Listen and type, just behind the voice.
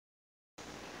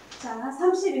자,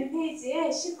 31페이지에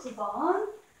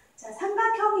 19번. 자,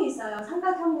 삼각형이 있어요.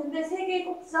 삼각형인데 세 개의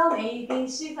꼭점 A, B,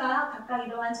 C가 각각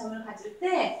이러한 점을 가질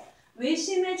때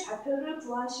외심의 좌표를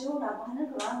구하시오라고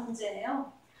하는 그러한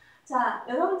문제예요. 자,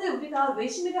 여러분들 우리가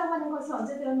외심이라고 하는 것을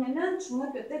언제 배웠냐면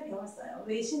중학교 때 배웠어요.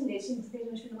 외심, 내심,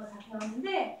 무게중심 이런 거 다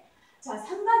배웠는데, 자,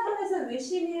 삼각형에서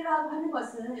외심이라고 하는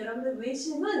것은 여러분들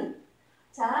외심은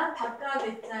자, 바깥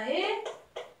외자에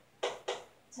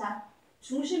자,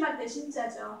 중심할 때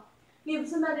심자죠. 이게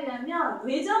무슨 말이냐면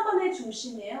외접원의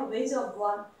중심이에요.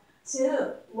 외접원.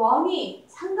 즉 원이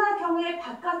삼각형의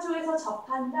바깥쪽에서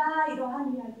접한다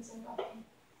이러한 이야기죠. 이렇게.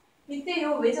 이때 이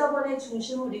외접원의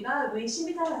중심을 우리가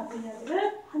외심이다라고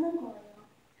이야기를 하는 거예요.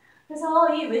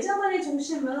 그래서 이 외접원의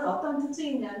중심은 어떤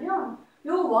특징이 있냐면 이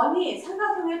원이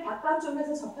삼각형의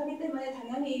바깥쪽에서 접하기 때문에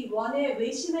당연히 이 원의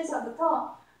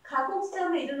외심에서부터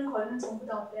가곡점에 이르는 거리는 전부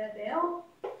다 어때야 돼요?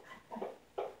 같다.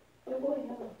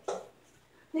 요거예요.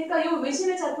 그러니까 이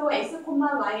외심의 좌표가 x,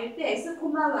 y일 때 x,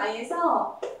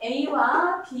 y에서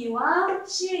a와 b와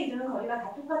c에 이르는 거리가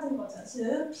다 똑같은 거죠.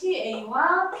 즉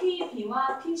PA와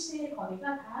PB와 PC의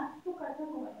거리가 다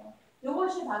똑같은 거예요.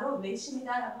 이것이 바로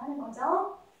외심이다라고 하는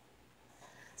거죠.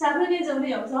 자, 그러면 이제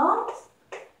우리 여기서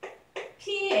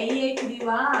PA의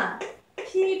길이와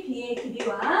PB의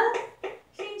길이와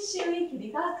PC의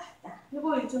길이가 같다.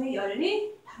 이거 일종의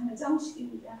연리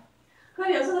방정식입니다.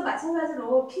 그럼 여기서도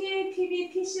마찬가지로 PA, PB,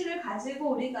 PC를 가지고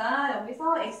우리가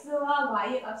여기서 X와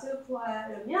Y의 값을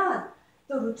구하려면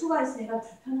또 루트가 있으니까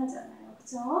불편하잖아요.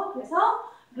 그쵸? 그래서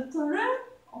루트를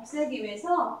없애기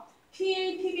위해서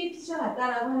PA, PB, PC가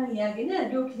같다라고 하는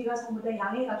이야기는 이 길이가 전부 다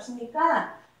양의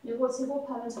값이니까 이거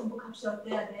제곱하면 전부 값이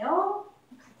어때야 돼요?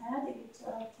 같아야 되겠죠.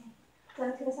 이렇게.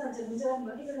 자, 그래서 이제 문제를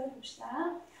한번 해결해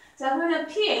봅시다. 자, 그러면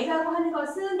PA라고 하는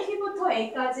것은 P부터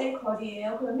A까지의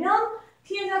거리예요. 그러면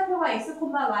P의 좌표가 x,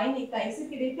 y니까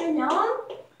x끼리 빼면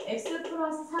x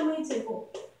플러스 3의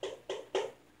제곱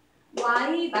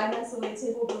y 마이너스 5의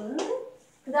제곱은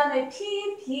그 다음에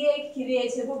P, B의 길이의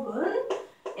제곱은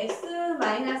x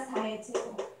마이너스 4의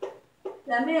제곱 그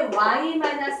다음에 y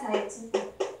마이너스 4의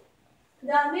제곱 그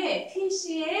다음에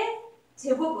PC의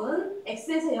제곱은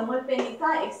x에서 0을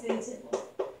빼니까 x의 제곱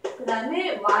그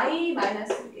다음에 y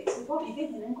마이너스 6의 제곱 이게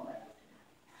되는 거예요.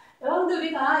 여러분들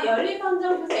우리가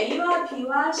연립방정식에서 A와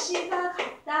B와 C가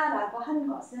같다라고 하는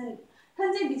것은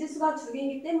현재 미지수가 두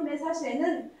개이기 때문에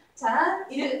사실은 자,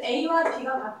 A와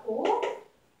B가 같고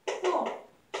또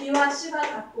B와 C가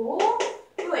같고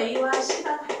또 A와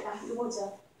C가 같다.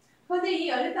 이거죠. 그런데 이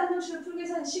연립방정식을 풀기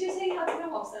위해서는 식이 세 개가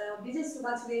필요가 없어요.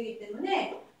 미지수가 두 개이기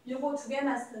때문에 요거 두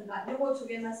개만 쓰든가 요거 두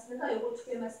개만 쓰든가 요거 두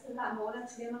개만 쓰든가 아무거나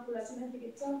두 개만 골라주면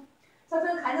되겠죠. 자,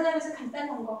 그럼 가능하면서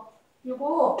간단한 거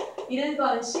요거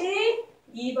 1번씩,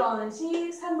 2번씩,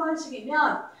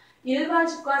 3번씩이면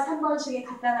 1번씩과 3번씩이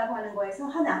같다라고 하는 거에서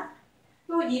하나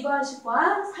또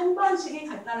 2번씩과 3번씩이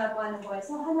같다라고 하는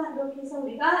거에서 하나 이렇게 해서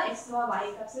우리가 x와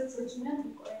y 값을 구해주면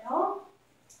될 거예요.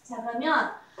 자,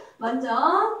 그러면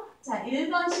먼저 자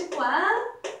 1번씩과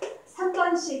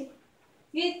 3번씩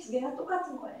이 두 개가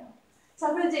똑같은 거예요.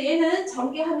 자, 그럼 이제 얘는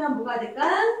전개하면 뭐가 될까?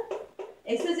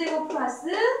 x제곱 플러스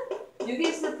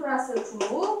 6x 플러스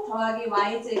 9 더하기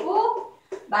y제곱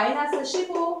마이너스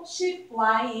 15,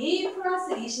 10y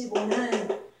플러스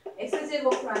 25는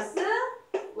x제곱 플러스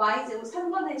y제곱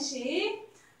 3번의 10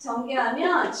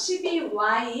 전개하면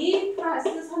 12y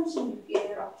플러스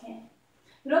 36이에요.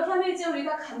 이렇게 하면 이제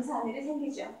우리가 감사한 일이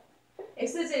생기죠.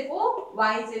 x제곱,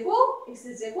 y제곱,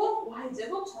 x제곱,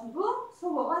 y제곱 전부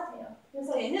소거가 돼요.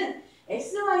 그래서 얘는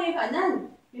xy에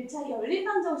관한 1차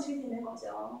연립방정식이 되는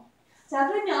거죠. 자,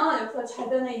 그러면 여기서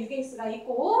좌변에 6x가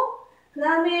있고 그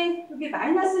다음에 여기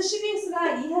마이너스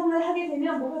 12x가 이항을 하게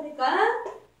되면 뭐가 될까?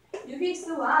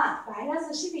 6x와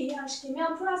마이너스 12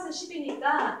 이항시키면 플러스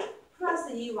 10이니까 플러스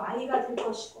 2y가 될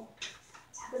것이고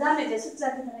자, 그 다음에 이제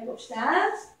숫자 계산해 봅시다.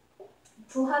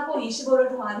 9하고 25를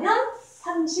더하면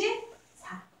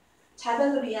 34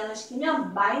 좌변으로 이항을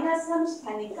시키면 마이너스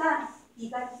 34니까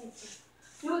 2가 되겠죠.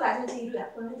 이거 나중에 2로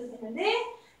약분해도 되는데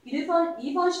 1번,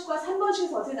 2번씩과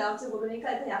 3번씩에서 어떻게 나올지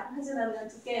모르니까 일단 약분하지만 그냥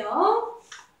둘게요.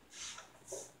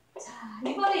 자,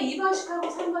 이번에 2번씩하고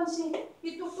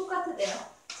 3번씩이 또 똑같대요.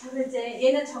 자, 그럼 이제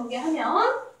얘는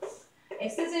전개하면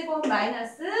x제곱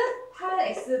마이너스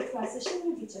 8x 플러스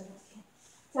 16이죠. 이렇게.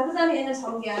 자, 그 다음에 얘는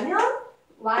전개하면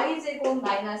y제곱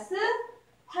마이너스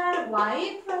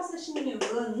 8y 플러스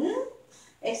 16은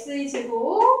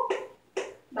x제곱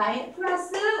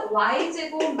플러스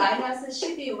y제곱 마이너스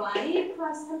 12y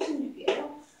플러스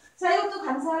 36이에요. 자, 이것도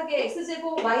감사하게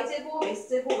x제곱, y제곱,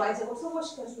 x제곱, y제곱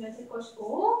소거시켜주면 될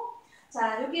것이고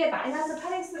자, 여기에 마이너스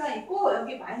 8x가 있고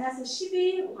여기 마이너스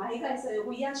 12y가 있어요.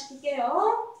 이거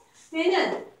이항시킬게요.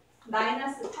 얘는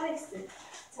마이너스 8x.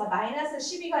 자, 마이너스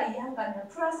 12가 이항가면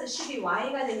플러스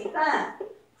 12y가 되니까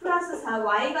플러스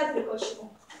 4y가 될 것이고.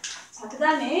 자, 그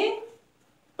다음에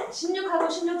 16하고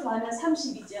 16 더하면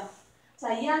 30이죠.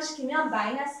 자, 이항시키면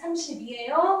마이너스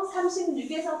 32예요.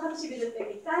 36에서 31을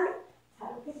빼니까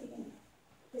 4로 빼기겠네요.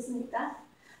 됐습니까?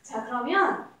 자,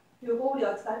 그러면 요거 우리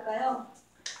어떻게 할까요?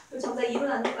 요 정답 2로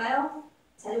나눌까요?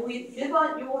 자, 요거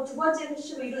 1번, 요거 두 번째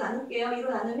식으로 2로 나눌게요. 2로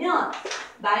나누면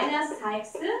마이너스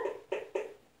 4x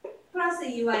플러스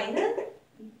 2y는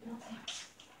이렇게.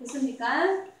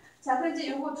 됐습니까? 자, 그럼 이제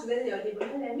요거 두 개를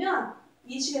연립을 하려면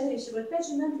이 식에서 이 식을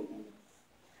빼주면 되겠네요.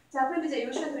 자, 그럼 이제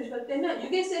요 식에서 이 식을 빼면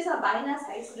 6x에서 마이너스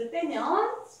 4x를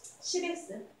빼면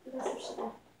 10x. 이거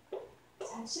씁시다.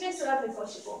 자, 10x가 될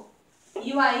것이고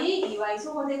 2y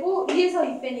소거되고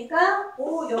 2에서 2 빼니까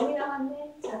오 0이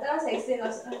나왔네. 자, 따라서 x의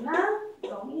값은 얼마?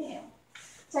 0이에요.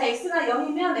 자, x가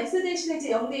 0이면 x 대신에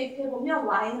이제 0 대입해보면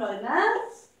y는 얼마?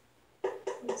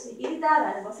 그렇지, 1이다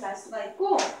라는 것을 알 수가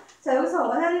있고, 자, 여기서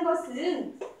원하는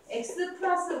것은 x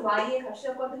플러스 y의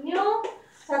값이었거든요.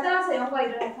 자, 따라서 0과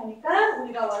 1을 합하니까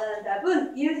우리가 원하는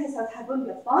답은 1 해서 답은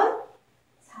몇 번?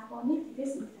 4번이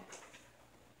되겠습니다.